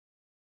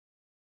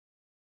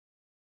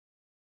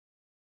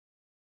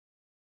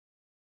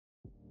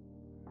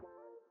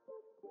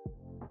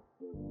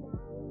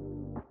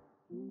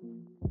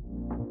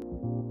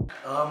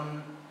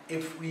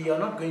If we are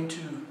not going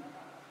to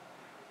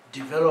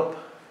develop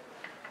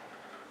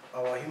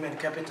our human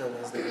capital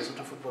as the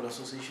Lesotho Football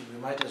Association, we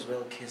might as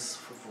well kiss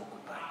football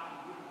goodbye.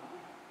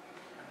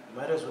 We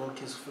might as well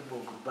kiss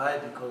football goodbye,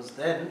 because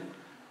then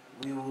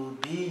we will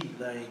be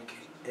like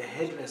a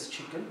headless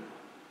chicken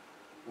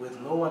with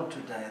no one to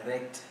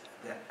direct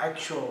the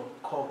actual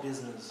core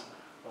business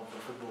of the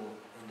football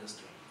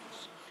industry.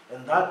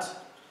 And that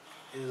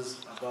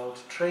is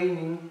about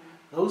training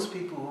those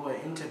people who are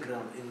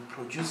integral in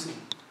producing.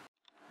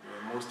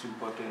 The most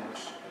important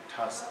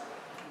task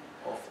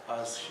of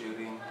us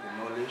sharing the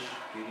knowledge,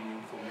 getting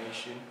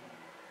information,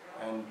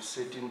 and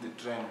setting the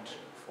trend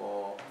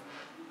for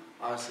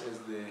us as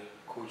the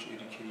coach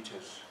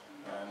educators.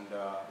 And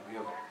we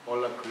have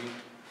all agreed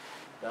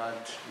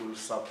that we'll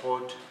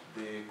support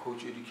the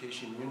coach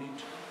education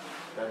unit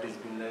that has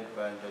been led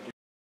by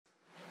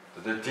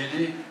the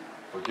TD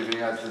for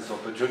giving us this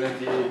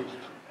opportunity,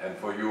 and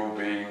for you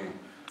being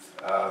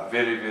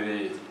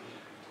very,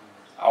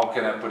 how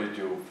can I put it,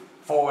 you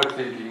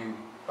forward-thinking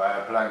by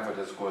applying for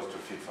this course to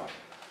FIFA.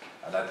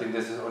 And I think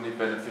this is only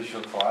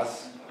beneficial for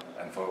us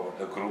and for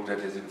the group that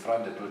is in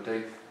front, that will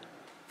take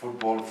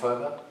football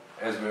further.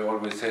 As we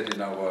always said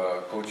in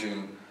our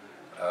coaching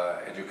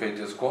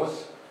educators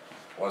course,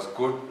 was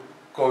good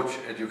coach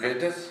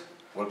educators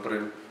will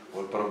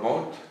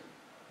promote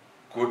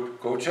good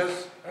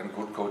coaches, and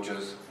good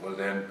coaches will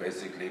then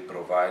basically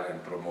provide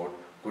and promote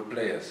good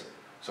players.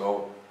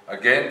 So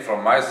again,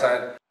 from my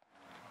side,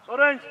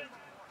 orange,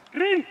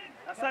 green,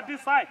 I said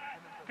this side,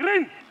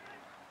 green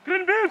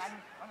beams.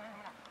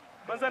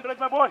 Concentrate,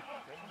 my boy.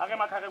 Thank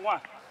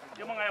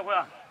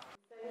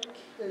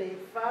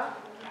LeFA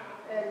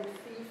and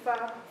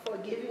FIFA for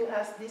giving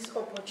us this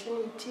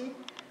opportunity.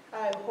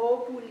 I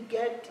hope we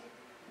get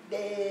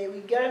the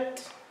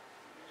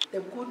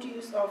good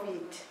use of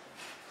it.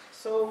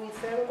 So we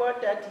thank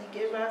God that He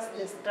gave us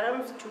the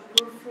strength to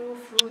pull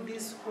through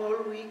this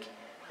whole week,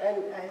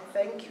 and I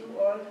thank you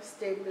all.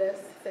 Stay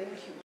blessed. Thank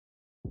you.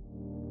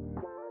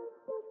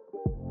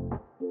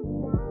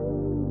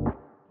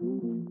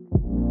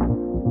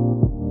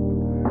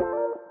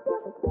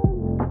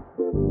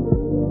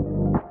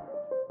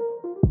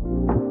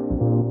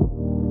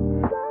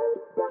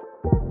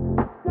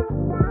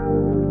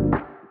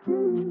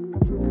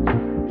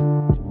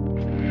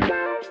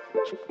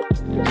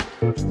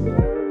 Yeah.